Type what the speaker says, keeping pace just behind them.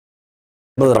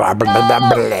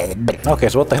Okay,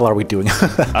 so what the hell are we doing?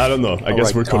 I don't know. I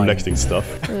guess we're collecting stuff.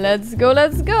 Let's go,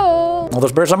 let's go. Oh,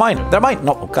 those berries are mine. They're mine.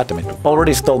 No, goddammit.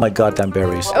 Already stole my goddamn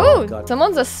berries. Oh,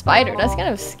 someone's a spider. That's kind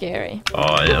of scary.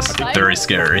 Oh, yes. Very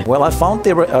scary. Well, I found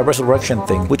the resurrection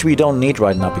thing, which we don't need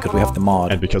right now because we have the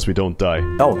mod. And because we don't die.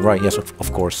 Oh, right. Yes,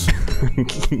 of course.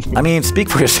 I mean, speak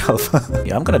for yourself.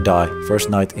 Yeah, I'm gonna die. First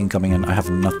night incoming and I have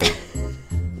nothing.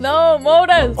 No,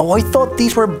 Mottis! Oh, I thought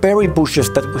these were berry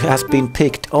bushes that has been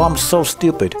picked. Oh, I'm so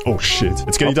stupid. Oh shit.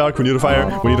 It's getting dark. We need a fire.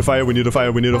 We need a fire. We need a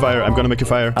fire. We need a fire. I'm gonna make a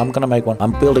fire. I'm gonna make one.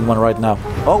 I'm building one right now.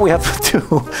 Oh, we have two.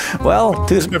 Well,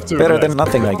 two's better than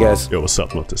nothing, I guess. Yo, what's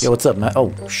up, Mottis? Yo, what's up, man?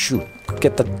 Oh, shoot.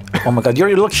 Get that. Oh my god,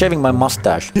 you're like shaving my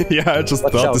mustache. Yeah, I just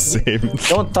thought the same.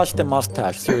 Don't touch the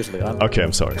mustache, seriously. Okay,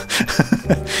 I'm sorry.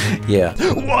 Yeah.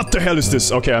 What the hell is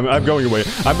this? Okay, I'm going away.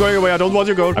 I'm going away. I don't want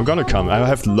your gold. I'm gonna come. I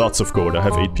have lots of gold. I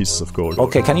have 8 pieces of gold.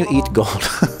 Okay, can you eat gold?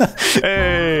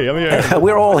 Hey, I'm here.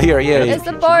 We're all here, yeah. It's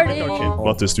the party.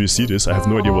 Mottis, do you see this? I have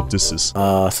no idea what this is.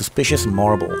 Suspicious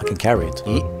marble. I can carry it.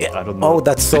 I don't know. Oh,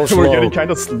 that's so slow. We're getting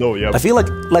kind of slow, yeah. I feel like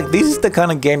this is the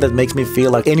kind of game that makes me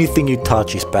feel like anything you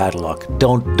touch is bad luck.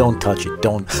 Don't touch it.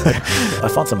 Don't. I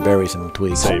found some berries and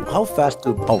twigs. Same. How fast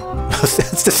do? Oh,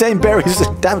 it's the same berries.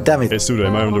 Damn it. Hey, Pseudo,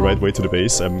 am I on the right way to the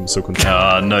base? I'm so confused.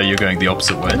 No, you're going the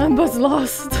opposite way. I'm both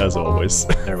lost. As always.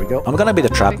 There we go. I'm gonna be the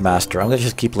trap master. I'm gonna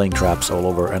just keep laying traps all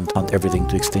over and hunt everything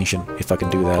to extinction if I can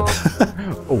do that.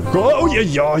 Oh god! Oh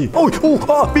yeah!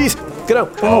 Oh, bees! Get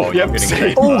out! Oh yeah, I'm getting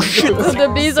hit. Oh shit! The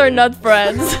bees are not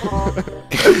friends.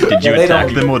 Did you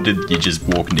attack them or did you just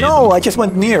walk near them? No, I just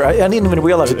went near. I didn't even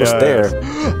realize it was there.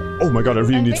 Oh my god, I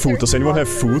really need food. Does anyone have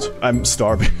food? I'm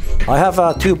starving. I have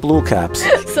 2 blue caps.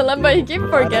 Salemba, you keep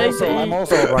forgetting to I'm eat.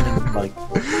 also running like...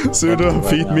 Pseudo,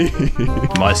 feed me.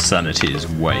 My sanity is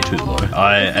way too low.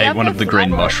 I ate one of the green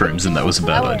mushrooms and that was a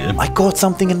bad idea. I got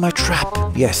something in my trap.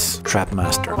 Yes, trap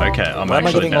master. Okay, I'm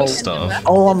actually about to starve.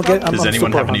 Oh, I'm getting... Does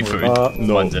anyone have any food?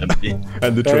 No. Mine's empty.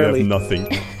 And literally have nothing.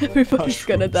 Everybody's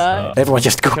gonna die. Everyone's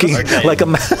just cooking like a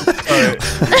man.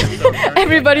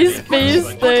 Everybody's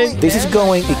feasting. This is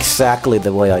going exactly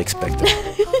the way I expected.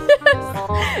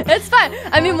 It's fine.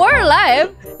 I mean, we're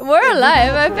alive. We're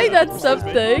alive. I think that's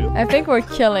something. I think we're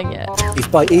killing it. If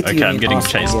by it Okay, I'm getting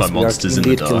chased by monsters in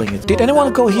the dark. Did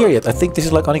anyone go here yet? I think this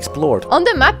is like unexplored. On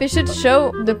the map, you should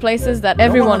show the places that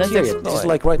everyone has here yet. This is explored.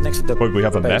 like right next to the... Wait, we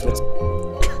have a map?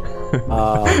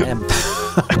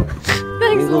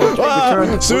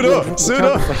 Thanks, Pseudo!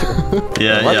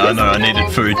 Yeah, I know, I needed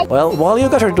food. Well, while you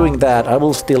guys are doing that, I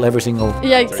will steal every single...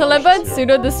 Yeah, Salemba and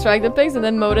Pseudo distract the pigs, and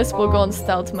then Mottis will go on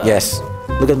stealth mode. Yes.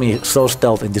 Look at me, so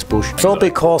stealth in this bush. So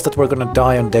because that we're gonna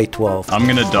die on day 12. I'm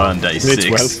gonna die on day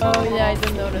 6. 12. Oh yeah, I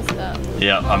didn't notice that.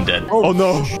 Yeah, I'm dead. Oh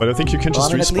no! But I think you can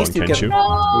just respawn, can't you?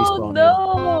 Oh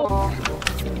no!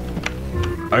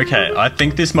 Okay, I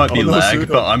think this might be lag,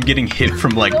 but I'm getting hit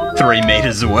from like 3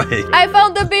 meters away. I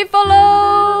found the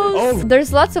beefaloes! Oh.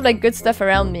 There's lots of like good stuff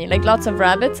around me, like lots of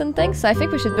rabbits and things, so I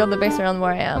think we should build a base around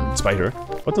where I am. Spider?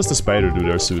 What does the spider do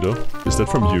there, Pseudo? Is that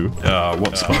from you?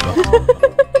 What spider?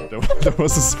 There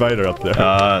was a spider up there.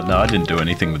 No, I didn't do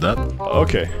anything with that.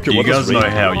 Okay. Do you guys know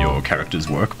how your characters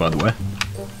work, by the way?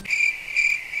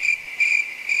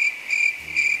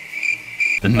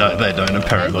 No, they don't,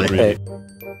 apparently. Hey.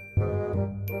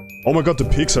 Oh my god, the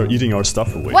pigs are eating our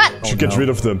stuff away. What? Should get rid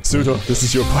of them. Pseudo, this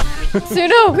is your part.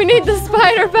 Pseudo, we need the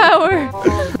spider power!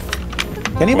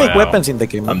 Can you make weapons in the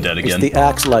game? I'm dead again. Is the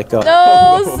axe like a...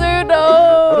 No,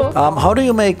 Pseudo! how do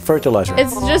you make fertilizer?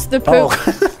 It's just the poop.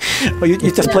 Oh, you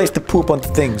just place the poop on the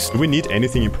things. Do we need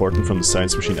anything important from the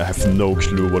science machine? I have no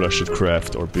clue what I should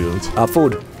craft or build.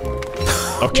 Food.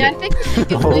 Okay. Yeah, I think we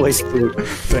can Always food.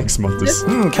 Thanks, Mottis.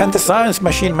 Can the science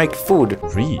machine make food?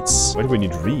 Reeds? Why do we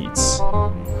need reeds?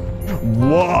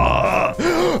 Whoa!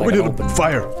 We need a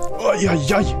fire! Oh, yeah.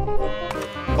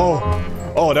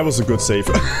 Oh, that was a good save.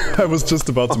 I was just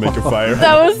about to make a fire.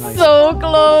 That was so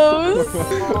close!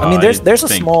 I mean, there's a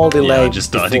small delay. Yeah, I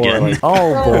just died again. Like,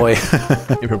 oh boy.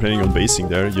 If you're planning on basing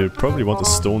there, you probably want a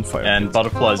stone fire. And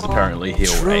butterflies apparently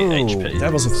heal 8 HP.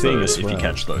 That was a thing as if well. you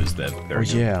catch those, they're very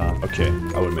good. Yeah. Okay,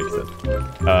 I will make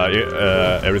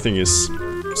that. Everything is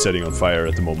setting on fire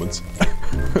at the moment.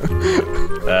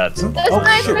 That's That's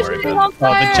my Christian on the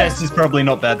fire! chest is probably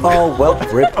not bad. Oh, well,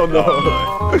 rip. Oh no!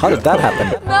 How did that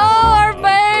happen? No, our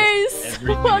base!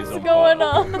 What's going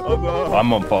on? Oh no!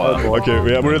 I'm on fire. Okay,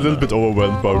 we're a little bit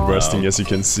overwhelmed by bursting, as you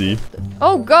can see.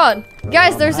 Oh god.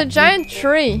 Guys, there's a giant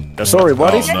tree. Sorry,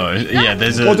 what is? No, yeah,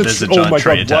 there's a giant my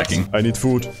tree god, attacking. what? I need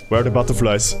food. Where are the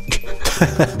butterflies?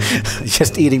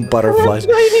 Just eating butterflies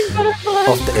Eating butterflies.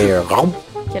 off the air.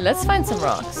 Okay, let's find some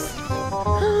rocks.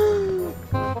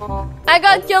 I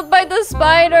got killed by the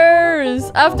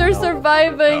spiders after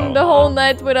surviving the whole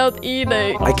night without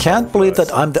eating. I can't believe that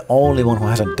I'm the only one who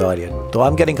hasn't died yet. Though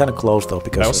I'm getting kind of close though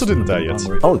because I also didn't die yet.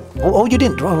 Oh, you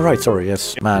didn't. Oh, right. Sorry.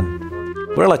 Yes, man.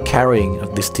 We're like carrying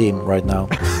this team right now.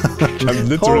 I'm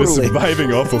literally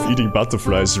surviving off of eating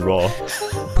butterflies raw.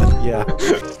 Yeah.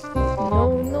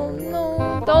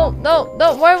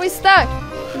 No. Why are we stuck?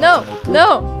 No.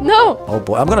 Oh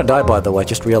boy, I'm gonna die by the way, I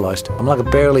just realized. I'm like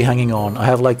barely hanging on. I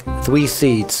have like 3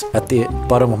 seeds at the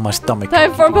bottom of my stomach.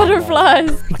 Time for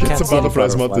butterflies. Get some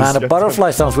butterflies, Mottis. Man, a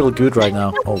butterfly sounds really good right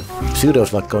now. Oh,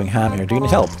 Pseudo's like going ham here. Do you need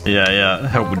help? Yeah,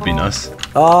 help would be nice.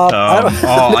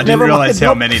 I didn't realize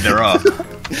how many there are.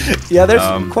 Yeah,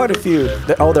 there's quite a few.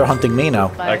 They're hunting me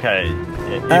now. Okay.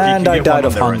 And I died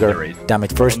of hunger. Damn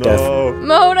it, first death.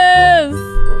 Mottis!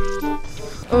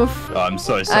 Oof. Oh, I'm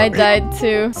so sorry. I died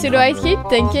too. Pseudo, I keep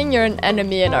thinking you're an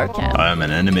enemy in our camp. I am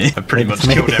an enemy. I pretty much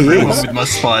killed everyone with my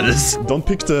spiders. Don't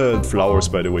pick the flowers,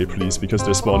 by the way, please, because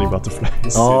they're spawning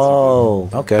butterflies. Oh,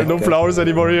 okay. There are no flowers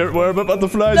anymore here. Where are my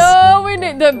butterflies? No, we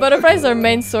need the butterflies are our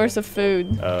main source of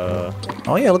food.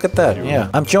 Oh yeah, look at that. Yeah,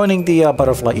 I'm joining the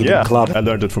butterfly eating club. I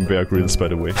learned it from Bear Grylls, by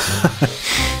the way.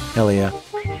 Hell yeah.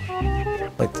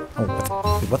 Wait,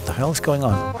 what the hell is going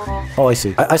on? Oh, I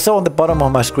see. I saw on the bottom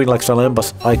of my screen like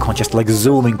Salemba's icon just like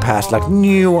zooming past, like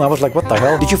new. I was like, what the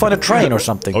hell? Did you find a train or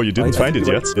something? Oh, you didn't find it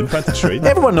yet? Didn't find the train?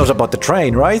 Everyone knows about the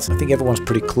train, right? I think everyone's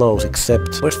pretty close,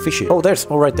 except where's Fishy? Oh, there's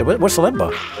right there. Where's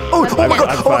Salemba? Oh my god!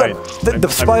 I'm fine. The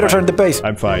spiders are in the base.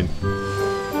 I'm fine.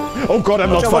 Oh god, I'm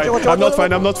not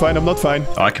fine. I'm not fine.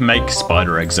 I can make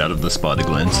spider eggs out of the spider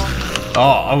glands.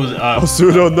 Oh,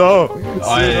 Pseudo, no!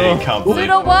 I can't believe.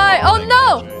 Pseudo, why? Oh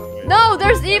no! No,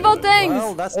 there's evil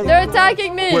things! They're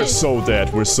attacking me! We're so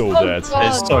dead, we're so dead.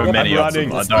 There's so many of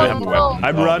them, I don't have a weapon.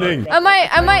 I'm running!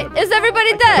 Is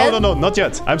everybody dead? No, not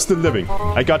yet. I'm still living.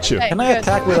 I got you. Can I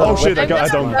attack with Oh shit, I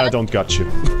don't got you.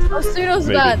 Oh, Pseudo's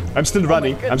bad. I'm still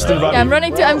running, I'm still running. Yeah, I'm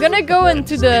running too. I'm gonna go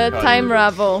into the time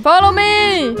ravel. Follow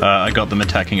me! I got them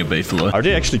attacking a beefalo. Are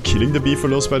they actually killing the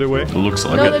beefaloes, by the way? It looks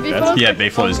like No, it. the beefaloes Yeah, are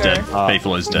beefalo's dead. stronger.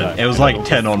 Beefalo's dead. It was like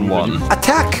 10 on 1.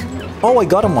 Attack! Oh, I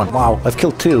got him one. Wow, I've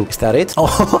killed 2. Is that it?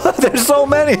 Oh, there's so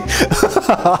many.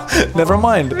 Never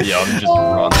mind. Yeah, I'm just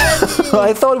running.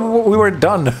 I thought we were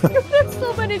done. There's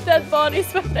so many dead bodies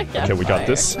but I can't. Okay, we got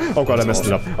this. Oh god, I messed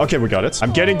it up. Okay, we got it.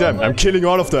 I'm getting them. I'm killing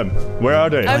all of them. Where are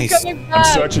they? I'm coming back.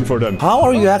 I'm searching for them. How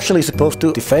are you actually supposed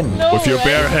to defend? No With your way.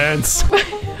 bare hands.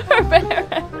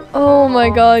 Oh my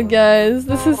god, guys.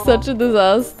 This is such a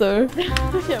disaster.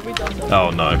 Yeah, we don't know. Oh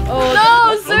no. Oh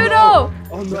no, Pseudo!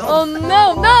 Oh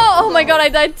no, no! Oh my god, I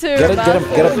died too. Get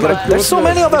it. There's so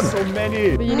many of them. So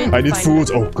many. But you need to I need find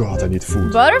food. Oh god, I need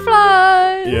food.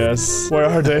 Butterflies! Yes. Where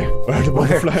are they? Where are the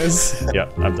butterflies? Yeah,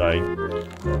 I'm dying.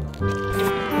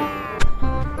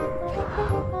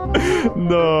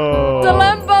 No.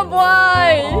 Salemba,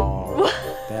 why?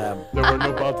 Damn. There were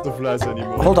no butterflies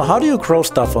anymore. Hold on, how do you grow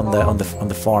stuff on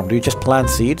the farm? Do you just plant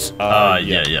seeds?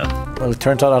 Yeah. Well, it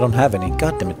turns out I don't have any.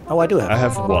 God damn it. Oh, I do have. I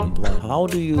have one. How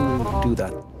do you do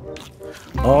that?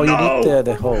 Oh, you need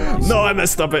the hole. No, I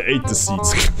messed up. I ate the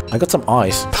seeds. I got some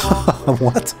ice.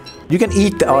 What? You can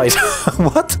eat the ice.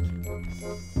 What?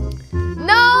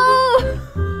 No!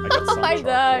 I I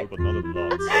died. but not a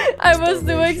lot. I was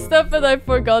doing stuff and I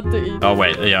forgot to eat. Oh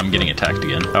wait, yeah, I'm getting attacked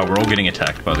again. Oh, we're all getting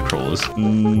attacked by the crawlers.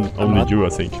 Only you, I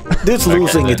think. Dude's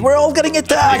losing it. then. We're all getting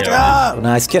attacked. Yeah. Ah!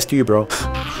 Nice, just you, bro.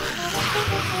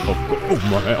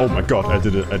 Oh my god, I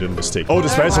did a mistake. Oh, the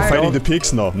spiders are fighting the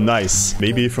pigs now. Nice.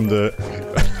 Maybe from the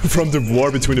from the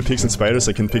war between the pigs and spiders,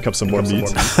 I can pick up some more meat.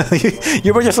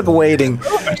 You were just like waiting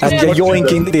and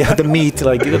yoinking the meat.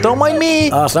 Like, don't mind me.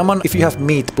 Someone, if you have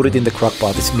meat, put it in the crock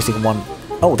pot. It's missing one.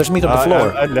 Oh, there's meat on the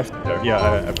floor. I left it there.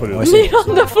 Yeah, I put it. Meat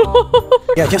on the floor.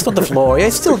 Yeah, just on the floor. Yeah,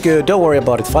 it's still good. Don't worry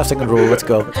about it. 5-second rule. Let's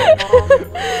go.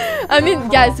 I mean,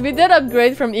 guys, we did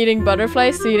upgrade from eating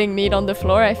butterflies to eating meat on the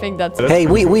floor. I think that's... Hey,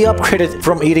 we upgraded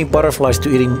from eating butterflies to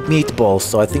eating meatballs,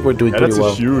 so I think we're doing pretty That's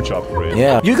well. a huge upgrade.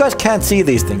 Yeah. You guys can't see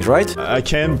these things, right? I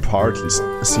can partly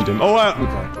see them. Oh,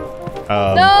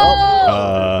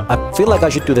 No! I feel like I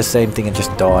should do the same thing and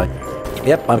just die.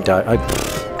 Yep, I'm dead.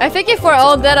 I think if we're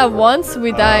all dead at once,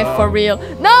 we die for real.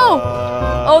 No!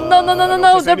 Oh, no,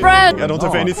 the bread! I don't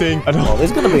have anything. I don't... Oh,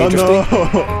 this is gonna be interesting.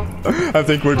 No. I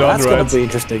think we're done, That's right? gonna be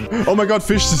interesting. Oh my god,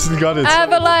 fish still got it. I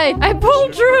have a light. I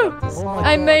pulled through.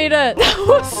 I made it. That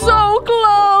was so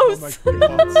close.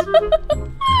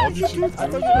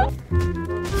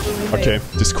 Okay,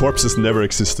 this corpse has never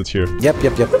existed here. Yep.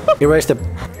 Erase the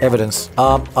evidence.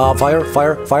 Fire.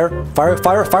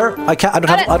 I can't. I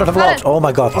don't have logs. Oh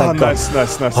my god, thank god.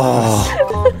 Nice.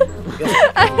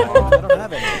 I don't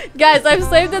have any. Guys, I've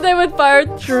saved the day with fire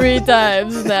 3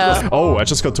 times now. Oh, I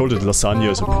just got told that lasagna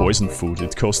is a poison food.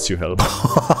 It costs you help.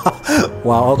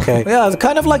 Wow, okay. Yeah, it's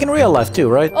kind of like in real life too,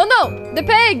 right? Oh no! The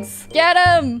pigs! Get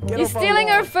him! He's stealing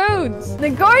our food! The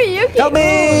Goryuki! Help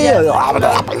me!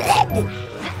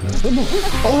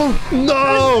 Oh,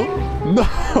 no! No!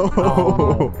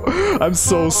 I'm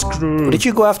so screwed. Did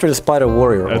you go after the spider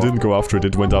warrior? I didn't go after it,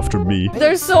 it went after me.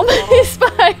 There's so many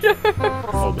spiders!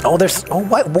 Oh, there's... Oh,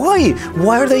 why?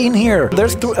 Why are they in here?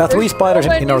 There's 3 spiders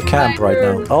in our camp right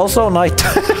now. Also night.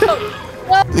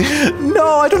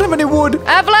 No, I don't have any wood.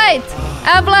 I have light!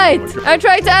 I have light! I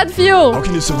tried to add fuel! How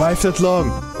can you survive that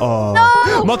long? Oh.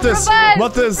 No! Mottis! Revive!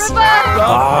 Mottis! Revive!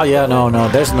 Ah, yeah, no.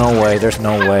 There's no way. There's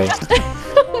no way.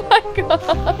 Oh my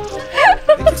god!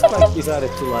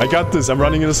 I got this. I'm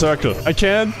running in a circle. I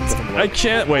can't.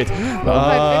 Wait.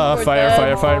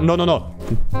 Fire. No.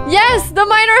 Yes! The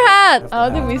miner hat! How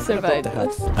did we survive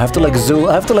this? I have to like zoom.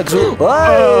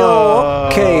 Oh,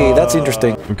 okay, that's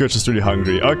interesting. I'm good, just really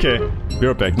hungry. Okay, be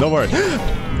right back. No worries.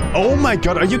 Oh my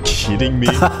god, are you kidding me?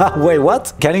 Wait,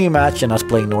 what? Can you imagine us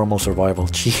playing normal survival?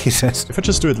 Jesus. If I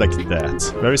just do it like that,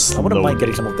 very slowly. I wouldn't mind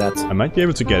getting some of that. I might be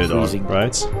able to get it on,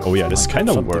 right? Oh yeah, this kind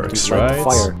of works, right?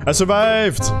 Fire. I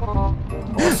survived!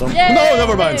 Awesome. Yay! No,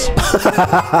 never mind!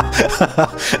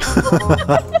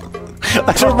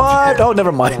 I survived! Oh,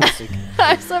 never mind.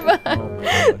 I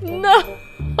survived! No!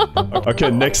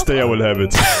 Okay, next day I will have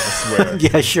it. I swear.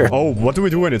 Yeah, sure. Oh, what do we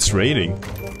do when it's raining?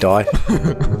 Die.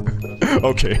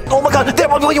 Okay. Oh my god!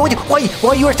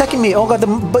 Why you are attacking me? Oh god, the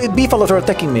beefaloes are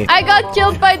attacking me. I got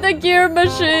killed by the gear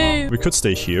machine! We could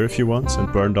stay here if you want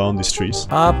and burn down these trees.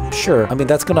 Sure. I mean,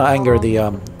 that's gonna anger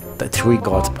the tree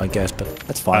gods, I guess, but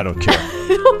that's fine. I don't care.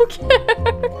 I don't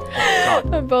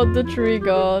care about the tree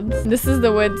gods. This is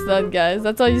the Windston, guys.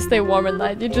 That's how you stay warm at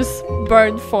night. You just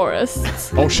burn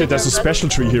forests. Oh shit, there's a special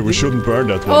tree here. We shouldn't burn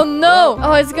that Oh one. no!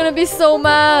 Oh, it's gonna be so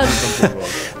mad.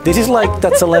 This is like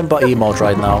that Salemba emote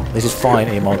right now. This is fine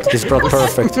emote. This is not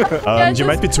perfect. You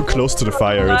might be too close to the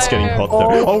fire. It's getting hot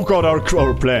there. Oh god, our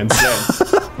plants.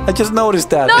 I just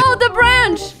noticed that. No, the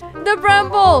branch! The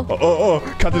bramble! Oh,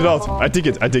 cut it out. I dig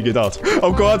it out.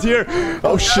 Oh god, here.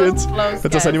 Oh shit.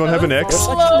 Does anyone have an axe?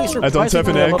 I don't have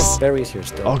an axe. Berries here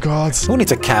still. Oh god. Who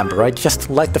needs a camp, right? Just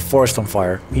light the forest on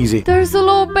fire. Easy. There's a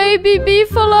little baby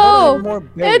beefalo! More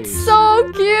berries. It's so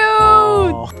cute!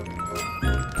 Oh.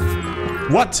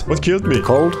 What? What killed me?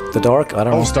 Cold? The dark? I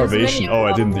don't Oh, know. starvation. Oh,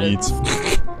 I didn't eat.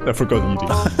 I forgot eating.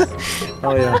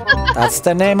 Oh yeah. That's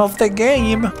the name of the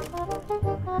game.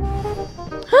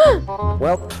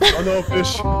 Well, Oh no,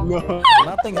 fish. No.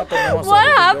 nothing happened. What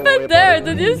happened there?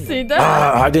 Did you see that?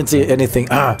 I didn't see anything.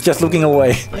 Just looking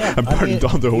away. I'm burning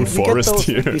down the whole forest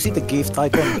here. You see the gift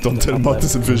icon? Don't tell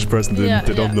Mottis and Fishperson,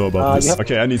 they don't know about this.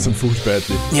 Okay, I need some food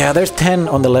badly. Yeah, there's 10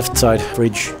 on the left side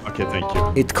fridge. Okay, thank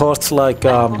you. It costs like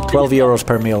 12 euros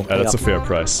per meal. Yeah, that's a fair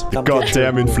price. The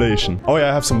goddamn inflation. Oh yeah,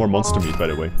 I have some more monster meat, by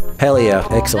the way. Hell yeah,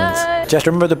 excellent. Nice. Just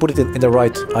remember to put it in the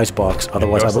right icebox,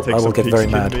 otherwise I will get very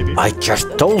mad. Maybe? I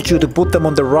just told you to put them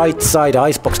on the right side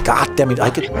icebox. God damn it, I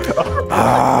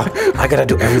gotta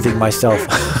do everything myself.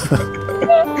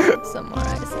 Some more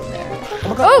ice in there.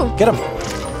 Oh! Get him!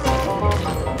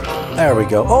 There we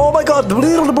go. Oh my god!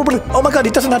 Oh my god,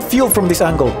 it doesn't have fuel from this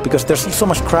angle because there's so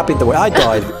much crap in the way. I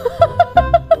died.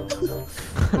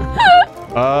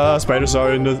 Spiders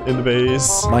are in the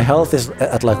base. My health is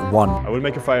at like 1. I will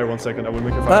make a fire 1 second. I will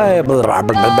make a fire.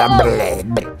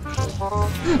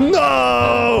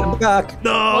 No! I'm back.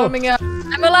 No! Warming up.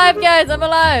 I'm alive, guys. I'm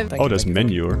alive. Oh, there's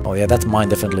manure. Oh yeah, that's mine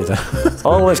definitely.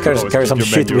 Always carry keep some your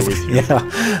shit manure with with you.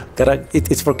 Yeah,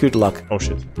 it's for good luck. Oh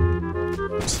shit.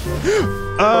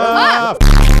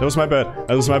 That was my bad.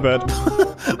 That was my bad.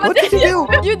 What did you do?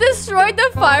 You destroyed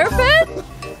the fire pit?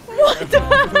 What the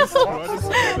hell?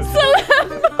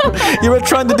 You were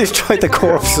trying to destroy the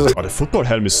corpses. Oh, the football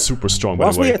helm is super strong, by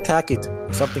Once the we way. attack it,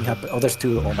 something happens. Oh, there's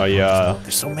 2. Oh yeah.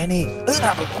 There's so many.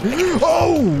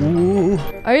 Oh!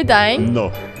 Are you dying?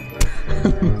 No.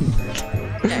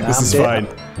 This is fine.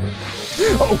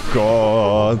 Oh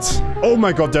god. Oh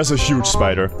my god, there's a huge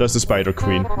spider. There's the spider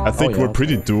queen. I think we're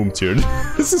pretty doomed here.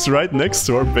 This is right next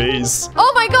to our base.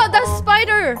 Oh my god, that's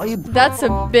spider! That's a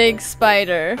big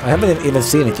spider. I haven't even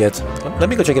seen it yet. Let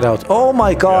me go check it out. Oh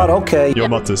my god, okay. Yo,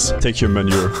 Mottis, take your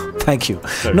manure. Thank you.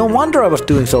 No wonder I was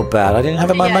doing so bad. I didn't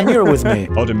have my manure with me.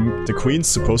 Oh, the queen's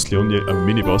supposedly only a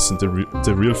mini boss, and the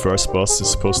real first boss is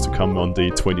supposed to come on day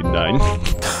 29.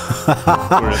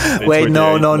 Wait,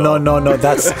 no.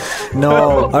 That's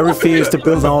no. I refuse to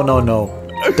build. No.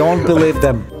 Don't believe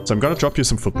them. So I'm gonna drop you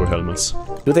some football helmets.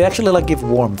 Do they actually like give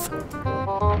warmth?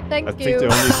 Thank I think you. they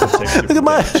only protect you Look at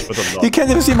my... for the You can't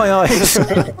even see my eyes.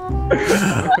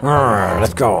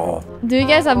 Let's go. Do you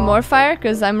guys have more fire?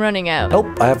 Because I'm running out. Nope,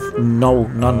 I have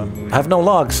none. I have no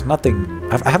logs, nothing.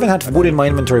 I haven't had wood in my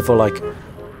inventory for like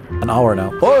an hour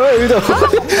now. Oh, hey, no.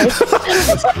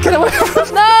 Get away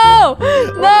from No!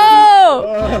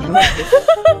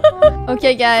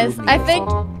 Okay, guys. I think,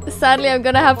 sadly, I'm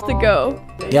gonna have to go.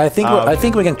 Yeah, I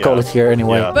think we can call it here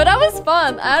anyway. Yeah. But that was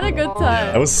fun. I had a good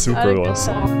time. That was super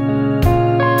awesome.